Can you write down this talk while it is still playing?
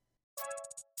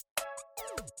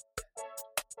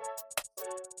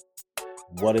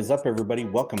What is up, everybody?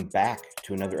 Welcome back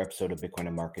to another episode of Bitcoin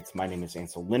and Markets. My name is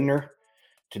Ansel Lindner.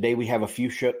 Today we have a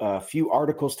few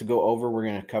articles to go over. We're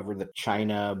going to cover the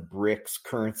China BRICS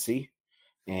currency,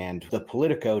 and the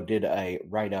Politico did a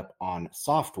write-up on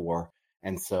soft war,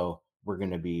 and so we're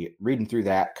going to be reading through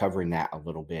that, covering that a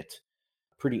little bit.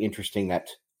 Pretty interesting that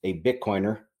a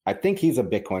Bitcoiner, I think he's a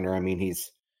Bitcoiner. I mean,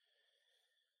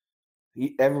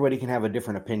 everybody can have a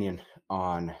different opinion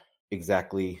on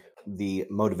exactly the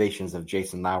motivations of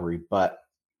Jason Lowry, but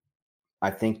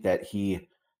I think that he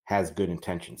has good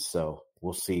intentions. So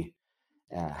we'll see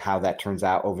how that turns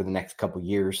out over the next couple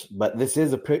years. But this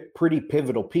is a pretty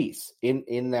pivotal piece.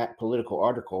 In that political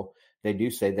article, they do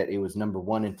say that it was number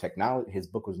one in technology. His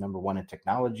book was number one in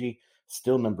technology,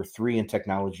 still number 3 in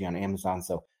technology on Amazon.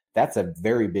 So that's a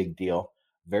very big deal,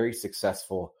 very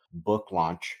successful book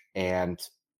launch. And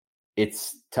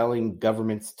it's telling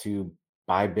governments to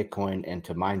buy Bitcoin and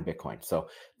to mine Bitcoin. So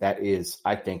that is,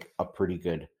 I think, a pretty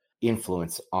good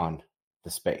influence on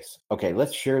the space. Okay,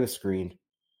 let's share the screen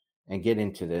and get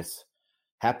into this.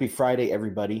 Happy Friday,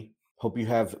 everybody. Hope you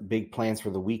have big plans for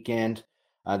the weekend.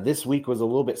 This week was a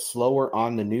little bit slower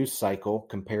on the news cycle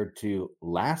compared to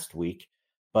last week,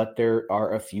 but there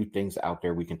are a few things out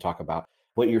there we can talk about.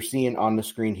 What you're seeing on the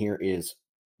screen here is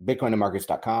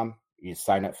bitcoinandmarkets.com. You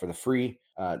sign up for the free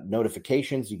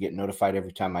notifications. You get notified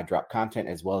every time I drop content,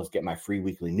 as well as get my free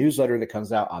weekly newsletter that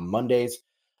comes out on Mondays.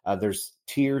 There's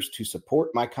tiers to support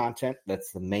my content.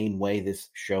 That's the main way this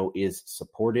show is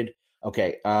supported.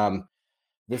 Okay,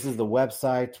 this is the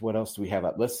website. What else do we have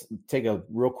up? Let's take a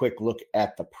real quick look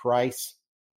at the price.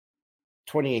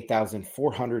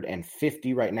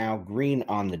 28,450 right now, green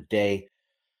on the day.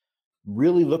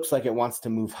 Really looks like it wants to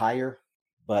move higher,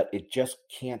 but it just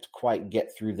can't quite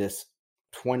get through this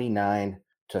 $29,000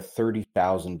 to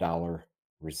 $30,000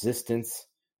 resistance.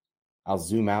 I'll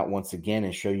zoom out once again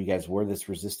and show you guys where this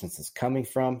resistance is coming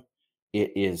from.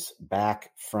 It is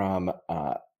back from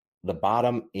the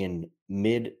bottom in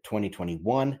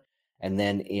mid-2021 and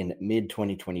then in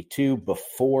mid-2022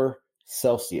 before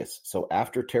Celsius. So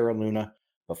after Terra Luna,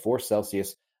 before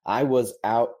Celsius, I was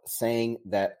out saying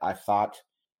that I thought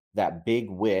that big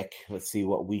wick, let's see,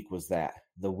 what week was that?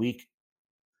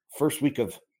 First week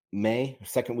of May,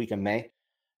 second week of May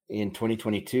in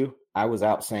 2022, I was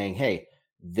out saying, hey,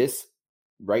 this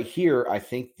right here, I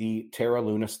think the Terra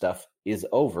Luna stuff is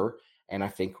over, and I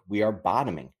think we are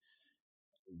bottoming.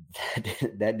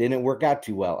 That didn't work out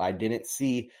too well. I didn't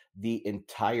see the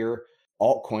entire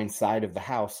altcoin side of the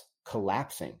house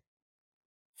collapsing.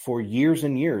 For years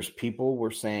and years, people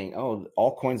were saying, oh,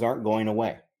 altcoins aren't going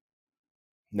away.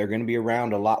 They're going to be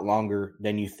around a lot longer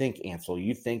than you think, Ansel.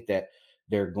 You think that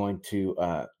they're going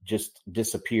to just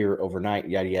disappear overnight,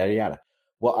 yada, yada, yada.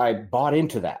 Well, I bought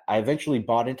into that. I eventually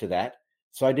bought into that.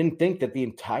 So I didn't think that the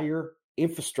entire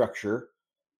infrastructure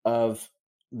of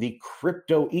the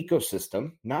crypto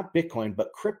ecosystem, not Bitcoin,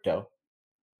 but crypto,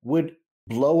 would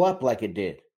blow up like it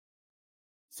did.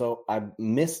 So I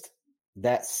missed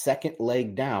that second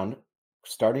leg down,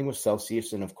 starting with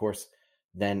Celsius. And of course,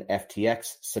 then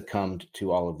FTX succumbed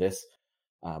to all of this.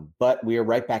 But we are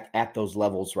right back at those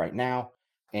levels right now.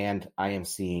 And I am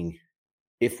seeing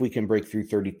if we can break through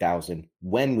 30,000,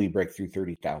 when we break through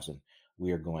 30,000,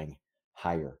 we are going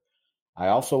higher. I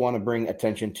also want to bring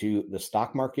attention to the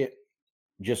stock market,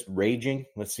 just raging.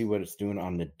 Let's see what it's doing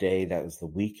on the day. That was the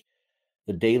week.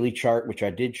 The daily chart, which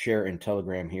I did share in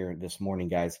Telegram here this morning,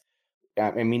 guys.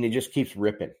 I mean, it just keeps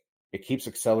ripping. It keeps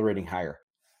accelerating higher.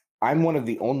 I'm one of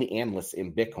the only analysts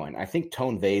in Bitcoin. I think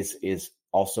Tone Vase is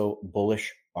also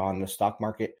bullish on the stock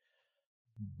market.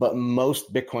 But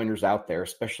most Bitcoiners out there,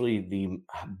 especially the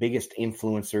biggest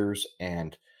influencers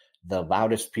and the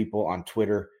loudest people on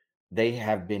Twitter, they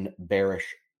have been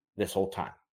bearish this whole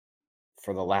time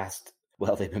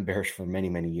they've been bearish for many,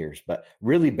 many years, but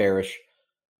really bearish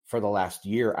for the last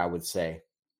year, I would say.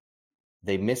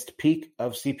 They missed peak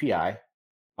of CPI.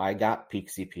 I got peak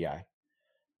CPI.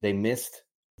 They missed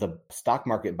the stock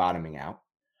market bottoming out.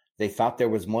 They thought there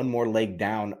was one more leg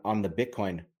down on the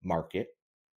Bitcoin market.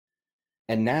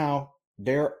 And now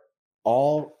they're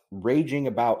all raging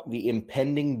about the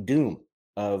impending doom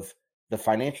of the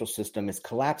financial system is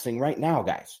collapsing right now,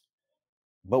 guys.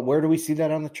 But where do we see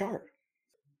that on the chart?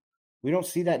 We don't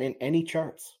see that in any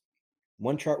charts.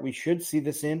 One chart we should see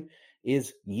this in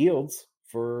is yields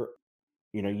for,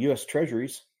 U.S.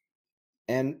 Treasuries.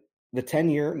 And the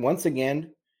 10-year, once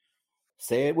again,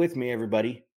 say it with me,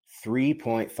 everybody,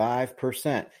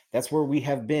 3.5%. That's where we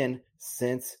have been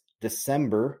since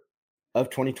December of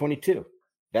 2022.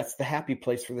 That's the happy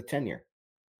place for the 10-year.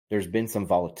 There's been some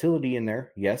volatility in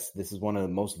there. Yes, this is one of the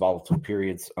most volatile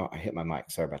periods. Oh, I hit my mic.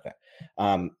 Sorry about that.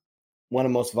 One of the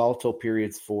most volatile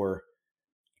periods for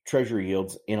treasury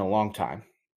yields in a long time.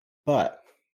 But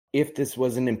if this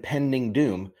was an impending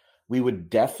doom, we would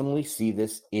definitely see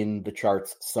this in the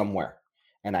charts somewhere.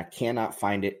 And I cannot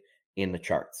find it in the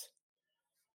charts.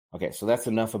 Okay, so that's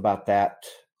enough about that.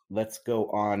 Let's go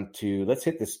on to, let's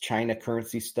hit this China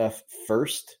currency stuff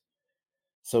first.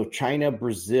 So China,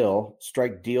 Brazil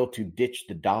strike deal to ditch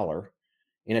the dollar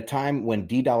in a time when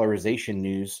de-dollarization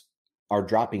news are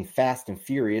dropping fast and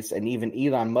furious, and even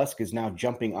Elon Musk is now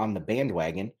jumping on the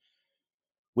bandwagon,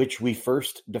 which we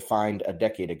first defined a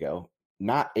decade ago.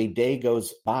 Not a day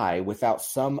goes by without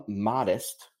some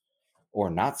modest or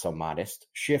not so modest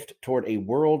shift toward a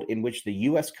world in which the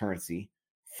U.S. currency,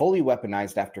 fully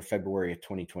weaponized after February of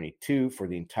 2022 for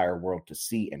the entire world to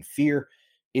see and fear,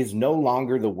 is no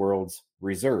longer the world's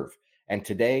reserve, and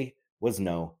today was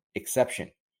no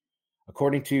exception.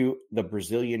 According to the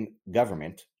Brazilian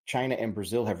government, China and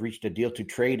Brazil have reached a deal to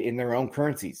trade in their own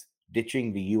currencies,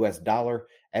 ditching the US dollar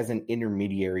as an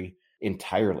intermediary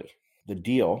entirely. The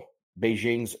deal,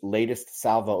 Beijing's latest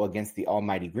salvo against the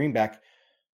almighty greenback,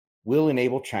 will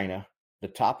enable China, the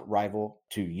top rival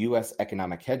to US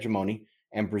economic hegemony,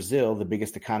 and Brazil, the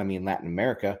biggest economy in Latin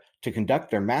America, to conduct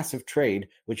their massive trade,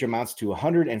 which amounts to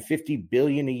 $150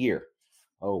 billion a year.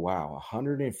 Oh, wow,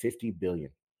 $150 billion.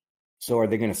 So are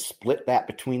they going to split that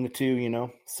between the two,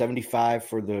 75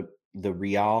 for the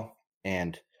real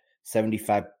and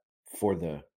 75 for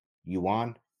the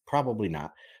yuan? Probably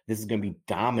not. This is going to be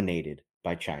dominated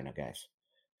by China, guys.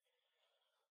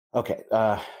 Okay,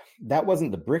 that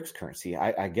wasn't the BRICS currency.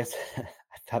 I guess I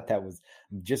thought that was,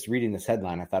 just reading this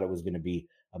headline, I thought it was going to be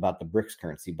about the BRICS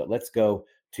currency. But let's go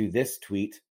to this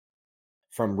tweet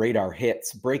from Radar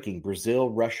Hits. Breaking: Brazil,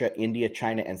 Russia, India,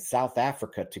 China, and South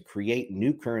Africa to create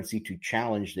new currency to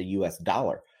challenge the US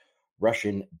dollar.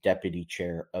 Russian Deputy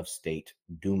Chair of State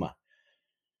Duma.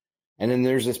 And then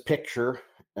there's this picture.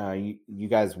 You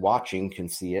guys watching can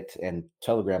see it. And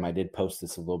Telegram, I did post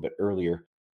this a little bit earlier.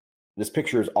 This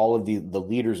picture is all of the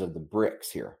leaders of the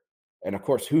BRICS here. And of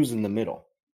course, who's in the middle?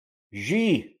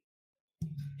 Xi.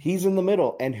 He's in the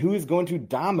middle. And who is going to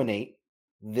dominate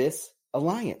this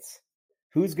alliance?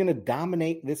 Who's going to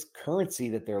dominate this currency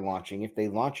that they're launching if they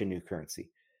launch a new currency?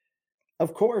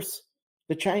 Of course,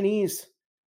 the Chinese.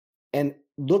 And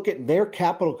look at their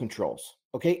capital controls.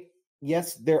 Okay,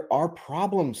 yes, there are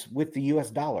problems with the US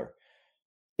dollar.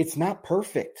 It's not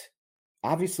perfect.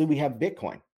 Obviously, we have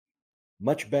Bitcoin.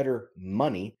 Much better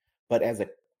money, but as a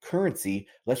currency,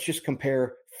 let's just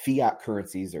compare fiat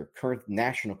currencies or current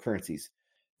national currencies.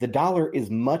 The dollar is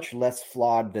much less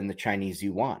flawed than the Chinese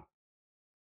yuan.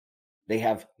 They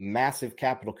have massive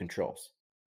capital controls.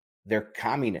 They're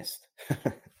communist.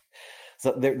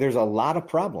 So there's a lot of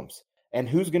problems. And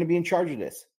who's going to be in charge of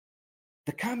this?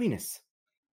 The communists.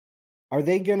 Are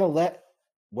they going to let,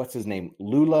 what's his name,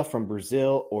 Lula from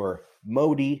Brazil or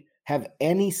Modi have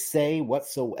any say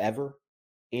whatsoever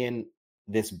in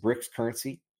this BRICS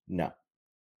currency? No.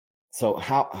 So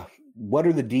what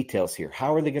are the details here?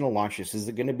 How are they going to launch this? Is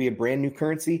it going to be a brand new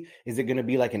currency? Is it going to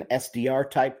be like an SDR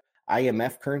type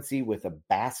IMF currency with a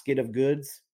basket of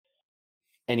goods?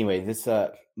 Anyway, this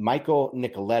Michael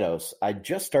Nicoletos, I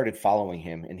just started following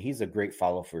him, and he's a great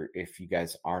follow for if you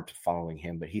guys aren't following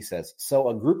him. But he says, so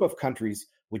a group of countries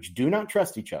which do not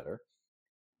trust each other,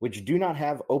 which do not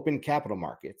have open capital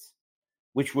markets,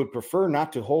 which would prefer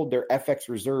not to hold their FX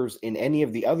reserves in any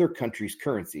of the other countries'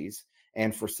 currencies,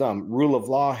 and for some, rule of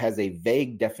law has a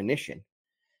vague definition,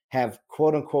 have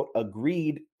quote unquote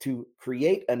agreed to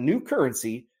create a new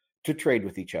currency to trade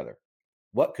with each other.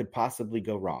 What could possibly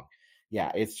go wrong?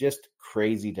 Yeah, it's just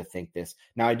crazy to think this.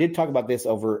 Now, I did talk about this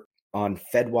over on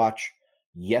FedWatch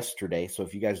yesterday. So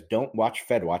if you guys don't watch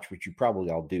FedWatch, which you probably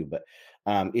all do, but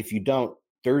if you don't,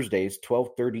 Thursdays,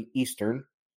 12:30 Eastern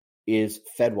is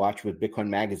FedWatch with Bitcoin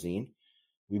Magazine.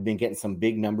 We've been getting some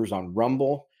big numbers on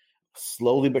Rumble,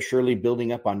 slowly but surely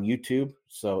building up on YouTube.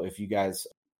 So if you guys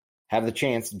have the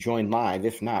chance, join live.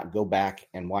 If not, go back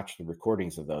and watch the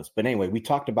recordings of those. But anyway, we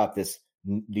talked about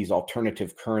these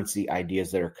alternative currency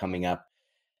ideas that are coming up,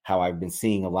 how I've been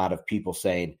seeing a lot of people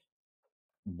saying,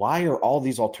 why are all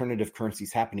these alternative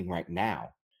currencies happening right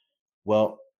now?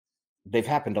 Well, they've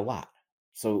happened a lot.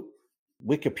 So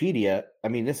Wikipedia, I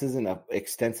mean, this isn't an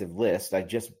extensive list. I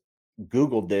just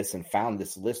Googled this and found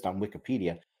this list on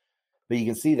Wikipedia. But you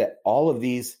can see that all of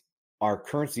these are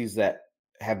currencies that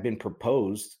have been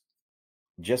proposed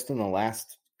just in the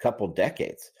last couple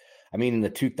decades. I mean, in the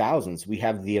 2000s, we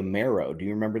have the Amero. Do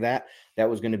you remember that? That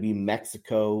was going to be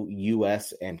Mexico,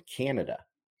 US, and Canada.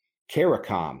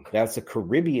 CARICOM, that's a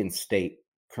Caribbean state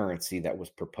currency that was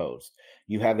proposed.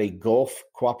 You have a Gulf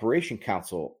Cooperation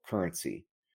Council currency.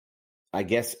 I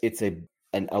guess it's a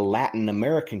Latin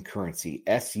American currency,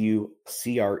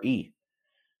 SUCRE.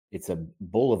 It's a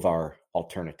Bolivar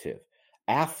alternative.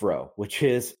 Afro, which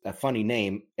is a funny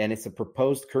name, and it's a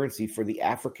proposed currency for the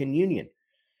African Union.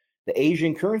 The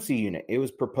Asian currency unit, it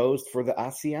was proposed for the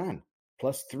ASEAN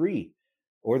 +3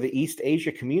 or the East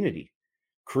Asia community.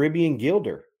 Caribbean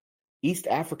guilder, East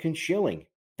African shilling,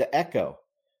 the echo,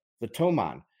 the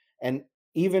toman, and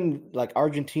even like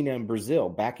Argentina and Brazil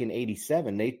back in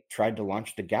 87, they tried to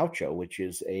launch the gaucho, which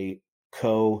is a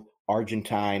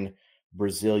co-Argentine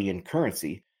Brazilian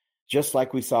currency. Just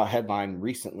like we saw a headline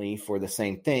recently for the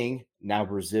same thing. Now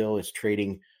Brazil is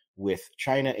trading with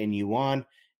China in yuan,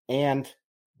 and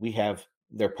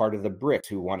they're part of the BRICS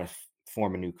who want to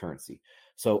form a new currency.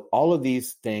 So all of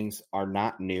these things are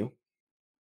not new.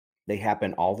 They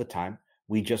happen all the time.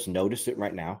 We just notice it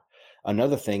right now.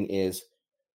 Another thing is,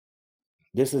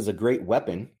 this is a great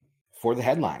weapon for the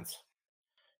headlines.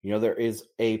 There is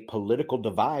a political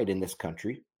divide in this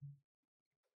country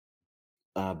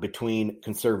between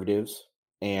conservatives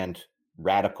and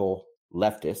radical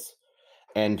leftists.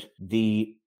 And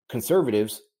the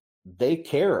conservatives, they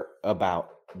care about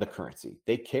the currency.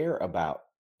 They care about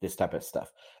this type of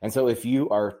stuff. And so if you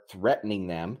are threatening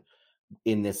them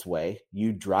in this way,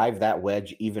 you drive that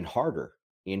wedge even harder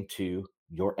into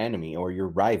your enemy or your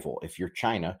rival. If you're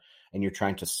China and you're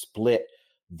trying to split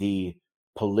the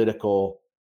political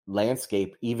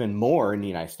landscape even more in the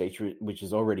United States, which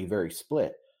is already very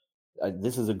split,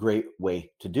 this is a great way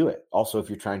to do it. Also, if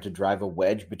you're trying to drive a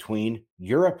wedge between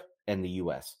Europe and the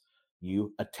US,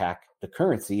 you attack the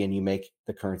currency and you make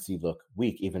the currency look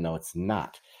weak, even though it's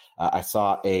not. I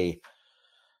saw a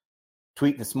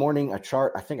tweet this morning, a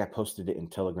chart. I think I posted it in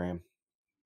Telegram.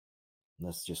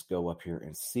 Let's just go up here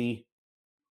and see.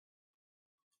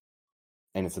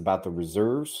 And it's about the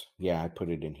reserves. Yeah, I put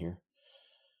it in here.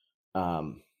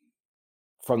 From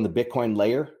the Bitcoin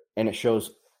layer, and it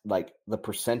shows like the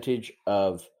percentage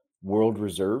of world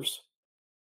reserves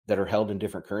that are held in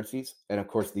different currencies. And of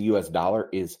course, the US dollar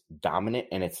is dominant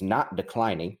and it's not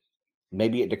declining.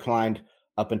 Maybe it declined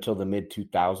up until the mid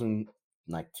 2000,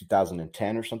 like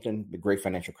 2010 or something, the great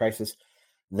financial crisis.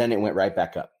 Then it went right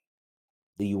back up.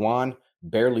 The yuan,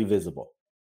 barely visible.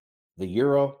 The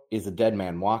euro is a dead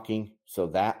man walking.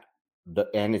 So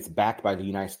and it's backed by the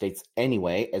United States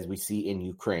anyway, as we see in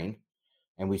Ukraine.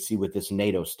 And we see with this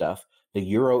NATO stuff, the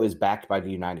euro is backed by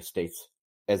the United States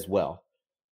as well.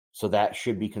 So that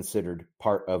should be considered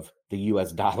part of the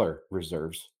US dollar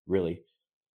reserves, really.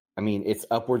 I mean, it's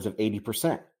upwards of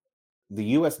 80%. The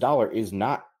US dollar is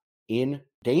not in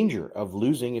danger of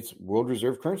losing its world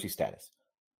reserve currency status.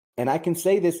 And I can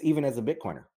say this even as a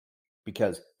Bitcoiner,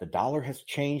 because the dollar has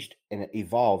changed and it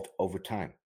evolved over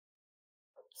time.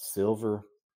 Silver,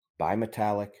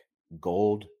 bimetallic,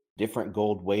 gold, different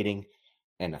gold weighting,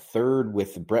 and a third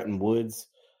with the Bretton Woods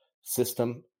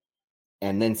system.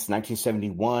 And then since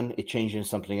 1971, it changed into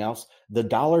something else. The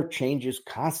dollar changes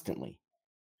constantly.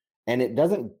 And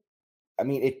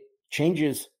it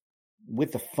changes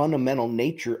with the fundamental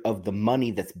nature of the money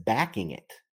that's backing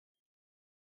it.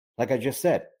 Like I just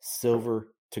said,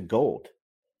 silver to gold.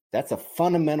 That's a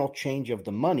fundamental change of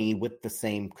the money with the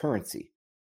same currency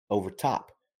over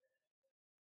top.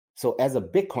 So as a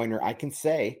Bitcoiner, I can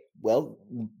say, well,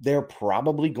 they're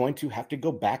probably going to have to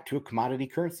go back to a commodity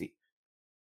currency.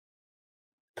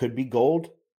 Could be gold.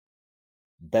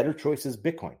 Better choice is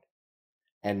Bitcoin.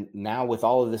 And now with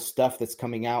all of this stuff that's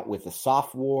coming out with the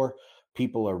soft war,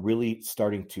 people are really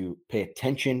starting to pay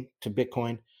attention to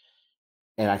Bitcoin.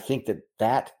 And I think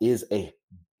that is a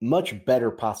much better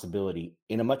possibility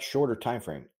in a much shorter time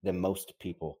frame than most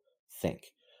people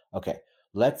think. Okay,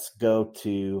 let's go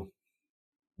to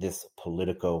this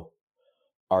Politico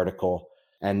article.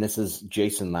 And this is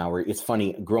Jason Lowery. It's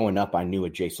funny, growing up, I knew a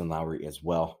Jason Lowery as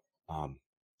well.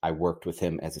 I worked with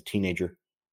him as a teenager.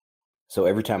 So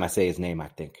every time I say his name, I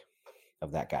think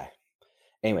of that guy.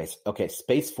 Anyways, okay,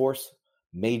 Space Force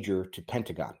Major to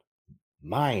Pentagon.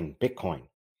 Mine Bitcoin.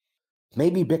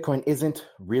 Maybe Bitcoin isn't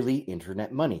really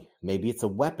internet money. Maybe it's a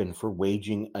weapon for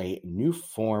waging a new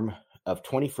form of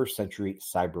 21st century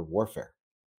cyber warfare.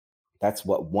 That's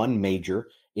what one major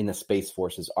in the Space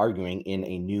Force is arguing in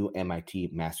a new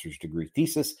MIT master's degree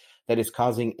thesis that is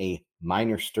causing a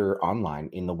minor stir online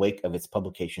in the wake of its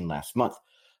publication last month.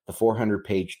 The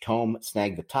 400-page tome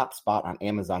snagged the top spot on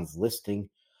Amazon's listing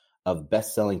of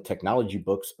best-selling technology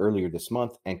books earlier this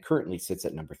month and currently sits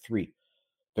at number 3.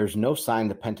 There's no sign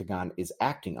the Pentagon is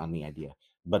acting on the idea,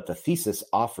 but the thesis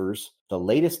offers the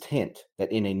latest hint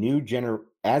that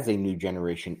as a new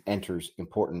generation enters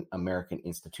important American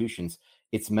institutions,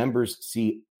 its members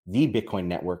see the Bitcoin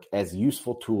network as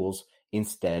useful tools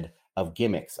instead of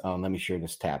gimmicks. Let me share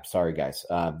this tab. Sorry, guys.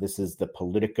 This is the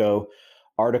Politico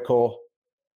article,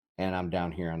 and I'm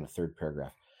down here on the third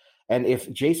paragraph. And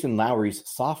if Jason Lowery's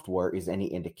software is any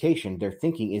indication, their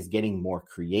thinking is getting more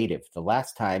creative. The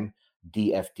last time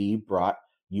DFD brought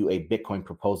you a Bitcoin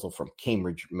proposal from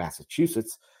Cambridge,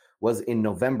 Massachusetts, was in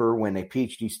November when a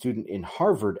PhD student in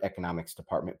Harvard Economics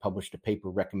Department published a paper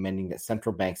recommending that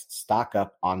central banks stock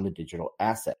up on the digital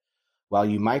asset. While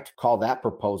you might call that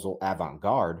proposal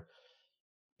avant-garde,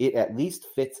 it at least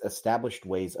fits established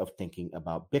ways of thinking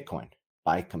about Bitcoin.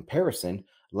 By comparison,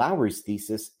 Lowery's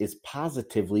thesis is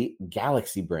positively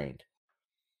galaxy-brained.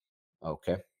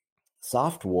 Okay.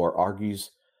 Software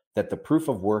argues that the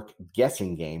proof-of-work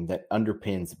guessing game that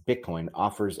underpins Bitcoin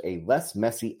offers a less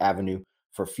messy avenue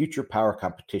for future power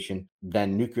competition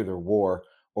than nuclear war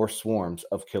or swarms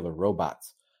of killer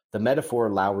robots. The metaphor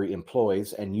Lowery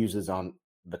employs and uses on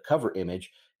the cover image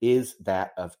is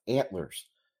that of antlers.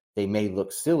 They may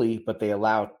look silly, but they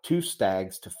allow two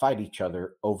stags to fight each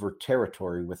other over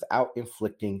territory without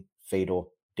inflicting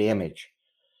fatal damage.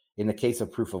 In the case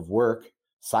of proof of work,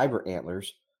 cyber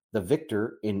antlers, the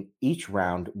victor in each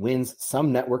round wins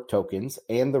some network tokens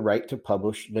and the right to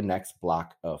publish the next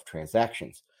block of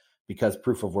transactions. Because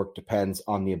proof of work depends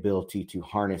on the ability to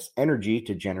harness energy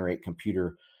to generate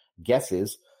computer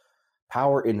guesses,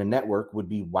 power in the network would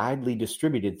be widely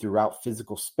distributed throughout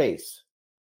physical space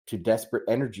to disparate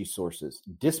energy sources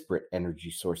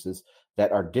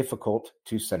that are difficult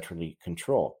to centrally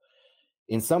control.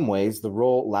 In some ways, the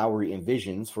role Lowery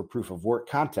envisions for proof of work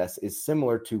contests is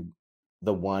similar to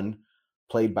the one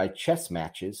played by chess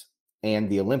matches and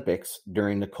the Olympics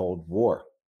during the Cold War,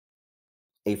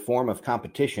 a form of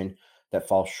competition that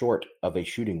falls short of a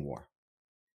shooting war.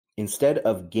 Instead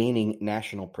of gaining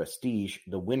national prestige,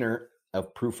 the winner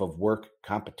of proof of work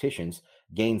competitions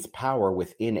gains power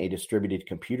within a distributed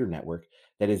computer network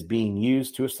that is being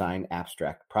used to assign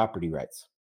abstract property rights.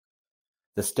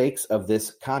 The stakes of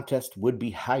this contest would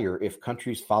be higher if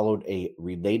countries followed a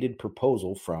related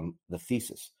proposal from the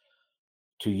thesis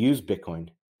to use Bitcoin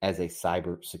as a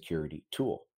cybersecurity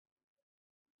tool.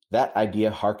 That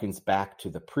idea harkens back to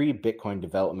the pre-Bitcoin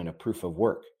development of proof of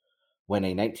work, when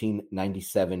a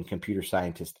 1997 computer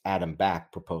scientist Adam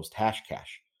Back proposed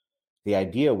Hashcash. The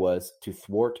idea was to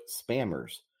thwart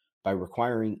spammers by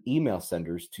requiring email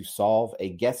senders to solve a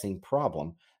guessing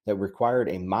problem that required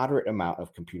a moderate amount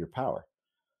of computer power,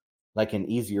 like an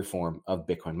easier form of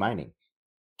Bitcoin mining,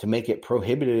 to make it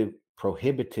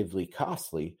prohibitively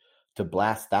costly to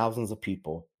blast thousands of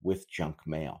people with junk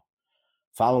mail.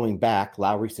 Following Back,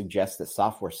 Lowery suggests that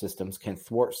software systems can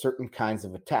thwart certain kinds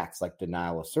of attacks, like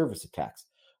denial of service attacks,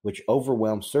 which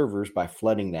overwhelm servers by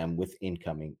flooding them with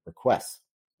incoming requests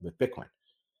with Bitcoin.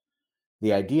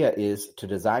 The idea is to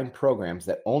design programs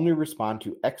that only respond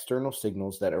to external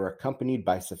signals that are accompanied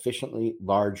by sufficiently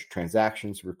large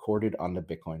transactions recorded on the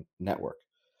Bitcoin network.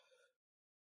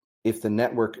 If the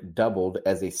network doubled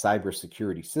as a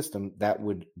cybersecurity system, that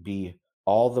would be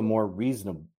all the more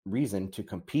reason to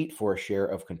compete for a share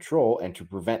of control and to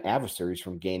prevent adversaries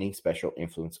from gaining special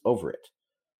influence over it.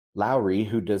 Lowery,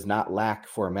 who does not lack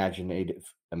for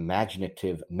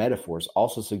imaginative metaphors,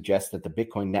 also suggests that the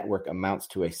Bitcoin network amounts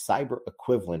to a cyber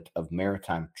equivalent of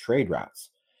maritime trade routes.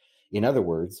 In other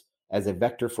words, as a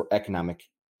vector for economic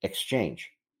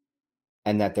exchange,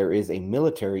 and that there is a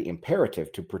military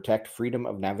imperative to protect freedom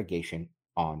of navigation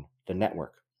on the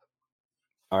network.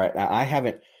 All right, now I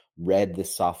haven't read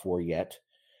this software yet.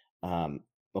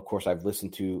 Of course, I've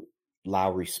listened to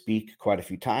Lowery speak quite a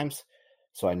few times,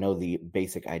 so I know the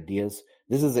basic ideas.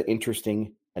 This is an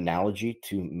interesting analogy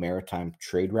to maritime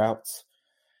trade routes.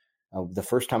 The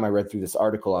first time I read through this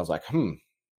article, I was like,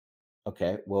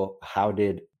 okay, well, how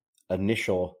did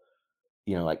initial,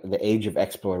 like the age of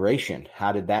exploration,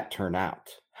 how did that turn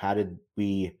out? How did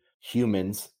we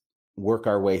humans work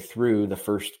our way through the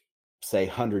first, say,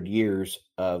 100 years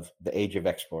of the age of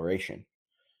exploration?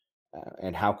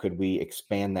 And how could we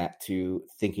expand that to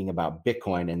thinking about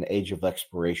Bitcoin and the age of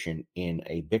exploration in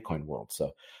a Bitcoin world?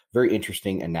 So very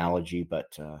interesting analogy,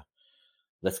 but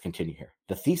let's continue here.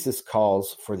 The thesis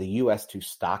calls for the U.S. to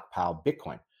stockpile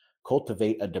Bitcoin,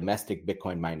 cultivate a domestic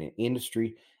Bitcoin mining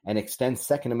industry, and extend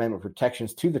Second Amendment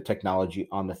protections to the technology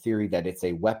on the theory that it's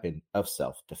a weapon of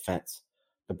self-defense.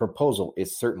 The proposal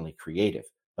is certainly creative,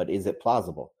 but is it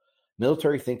plausible?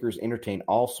 Military thinkers entertain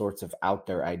all sorts of out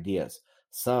there ideas.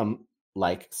 Some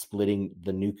like splitting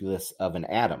the nucleus of an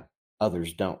atom,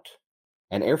 others don't.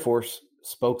 And Air Force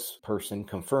spokesperson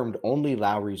confirmed only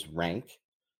Lowry's rank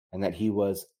and that he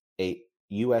was a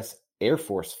U.S. Air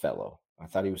Force fellow. I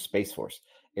thought he was Space Force,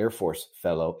 Air Force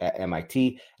fellow at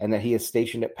MIT, and that he is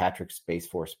stationed at Patrick Space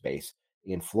Force Base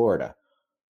in Florida.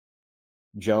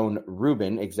 Joan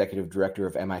Rubin, executive director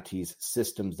of MIT's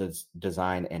Systems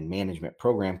Design and Management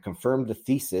program, confirmed the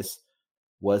thesis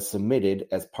was submitted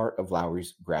as part of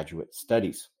Lowry's graduate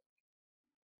studies.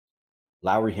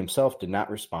 Lowry himself did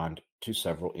not respond to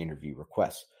several interview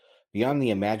requests. Beyond the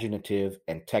imaginative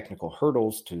and technical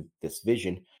hurdles to this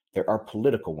vision, there are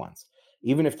political ones.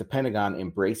 Even if the Pentagon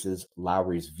embraces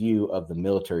Lowry's view of the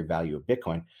military value of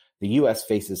Bitcoin, the U.S.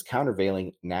 faces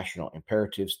countervailing national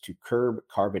imperatives to curb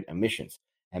carbon emissions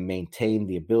and maintain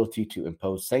the ability to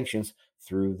impose sanctions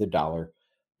through the dollar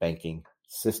banking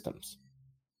systems.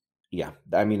 Yeah,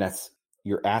 I mean,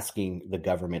 you're asking the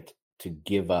government to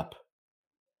give up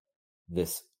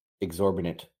this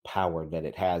exorbitant power that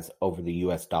it has over the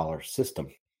US dollar system.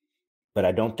 But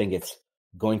I don't think it's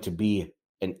going to be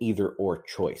an either or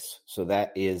choice. So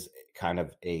that is kind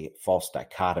of a false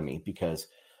dichotomy, because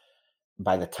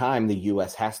by the time the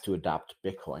US has to adopt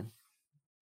Bitcoin,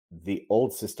 the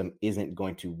old system isn't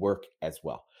going to work as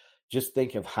well. Just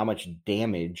think of how much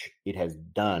damage it has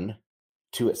done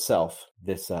to itself,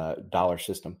 this dollar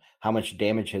system, how much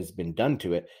damage has been done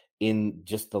to it in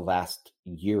just the last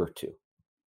year or two.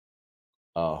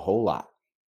 A whole lot.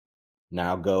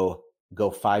 Now go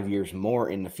 5 years more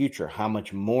in the future. How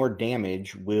much more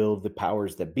damage will the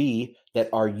powers that be that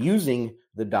are using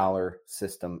the dollar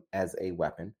system as a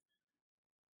weapon,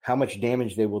 how much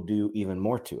damage they will do even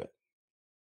more to it?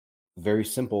 Very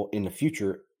simple. In the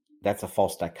future, that's a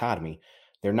false dichotomy.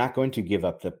 They're not going to give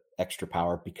up the extra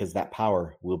power because that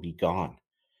power will be gone.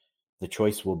 The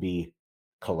choice will be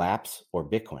collapse or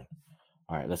Bitcoin.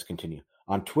 All right, let's continue.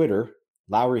 On Twitter,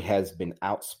 Lowry has been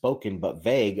outspoken but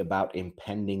vague about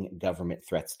impending government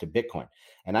threats to Bitcoin.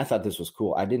 And I thought this was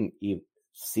cool. I didn't even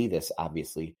see this,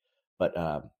 obviously, but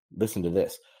listen to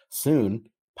this. Soon,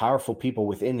 powerful people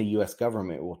within the U.S.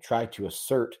 government will try to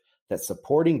assert that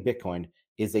supporting Bitcoin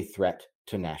is a threat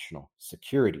to national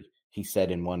security, he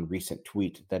said in one recent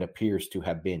tweet that appears to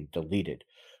have been deleted.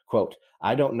 Quote,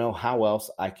 "I don't know how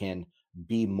else I can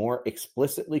be more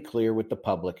explicitly clear with the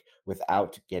public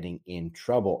without getting in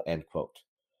trouble," end quote.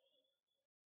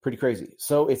 Pretty crazy.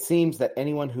 So it seems that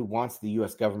anyone who wants the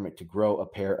U.S. government to grow a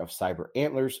pair of cyber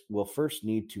antlers will first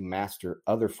need to master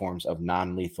other forms of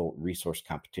non-lethal resource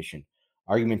competition,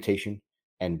 argumentation,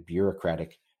 and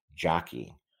bureaucratic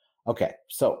jockeying. Okay,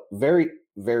 so very,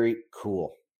 very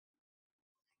cool.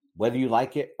 Whether you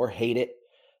like it or hate it,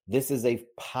 this is a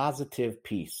positive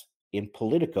piece in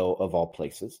Politico, of all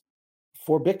places,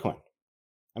 for Bitcoin.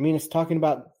 I mean, it's talking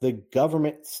about the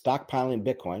government stockpiling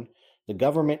Bitcoin, the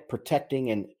government protecting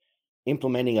and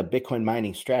implementing a Bitcoin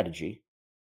mining strategy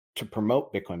to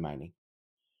promote Bitcoin mining.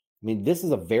 I mean, this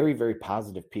is a very, very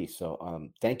positive piece. So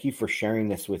thank you for sharing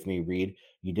this with me, Reed.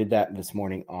 You did that this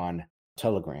morning on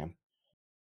Telegram.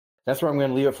 That's where I'm going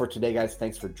to leave it for today, guys.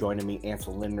 Thanks for joining me,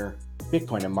 Ansel Lindner,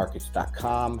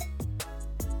 bitcoinandmarkets.com.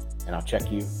 And I'll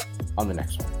check you on the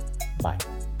next one.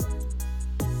 Bye.